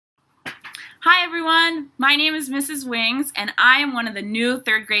Hi everyone, my name is Mrs. Wings and I am one of the new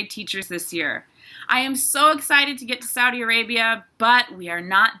third grade teachers this year. I am so excited to get to Saudi Arabia, but we are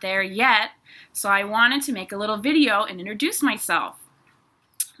not there yet, so I wanted to make a little video and introduce myself.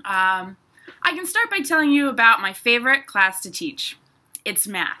 I can start by telling you about my favorite class to teach. It's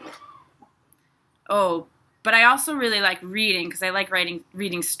math. Oh, but I also really like reading because I like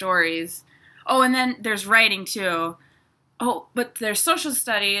reading stories. Oh, and then there's writing too. Oh, but there's social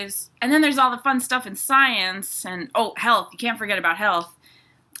studies, and then there's all the fun stuff in science, and oh, health. You can't forget about health.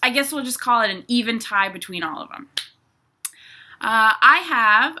 I guess we'll just call it an even tie between all of them. I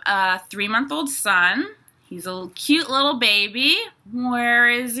have a 3-month-old son. He's a cute little baby. Where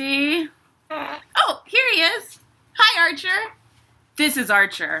is he? Oh, here he is. Hi, Archer. This is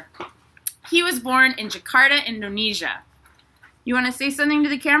Archer. He was born in Jakarta, Indonesia. You want to say something to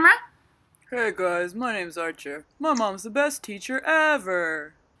the camera? Hey guys, my name's Archer. My mom's the best teacher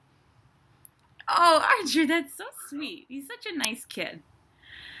ever. Oh, Archer, that's so sweet. He's such a nice kid.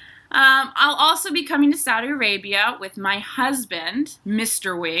 I'll also be coming to Saudi Arabia with my husband,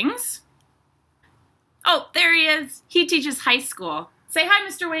 Mr. Wings. Oh, there he is. He teaches high school. Say hi,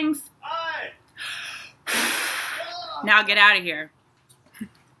 Mr. Wings. Hi. Now get out of here.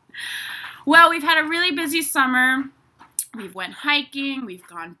 Well, we've had a really busy summer. We've went hiking, we've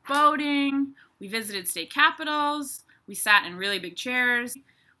gone boating, we visited state capitals, we sat in really big chairs,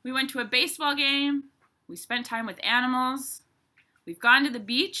 we went to a baseball game, we spent time with animals, we've gone to the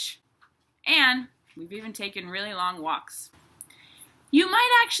beach, and we've even taken really long walks. You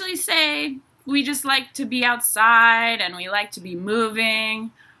might actually say we just like to be outside and we like to be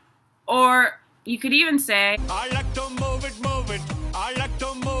moving, or you could even say, I like to move it, move it. I like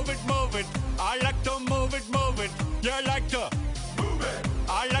to move it, move it. I like to move it, move it. You like to move it.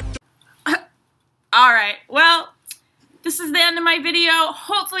 I like to. Alright, well, this is the end of my video.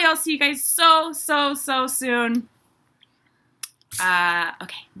 Hopefully I'll see you guys so soon.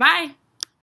 Okay, bye.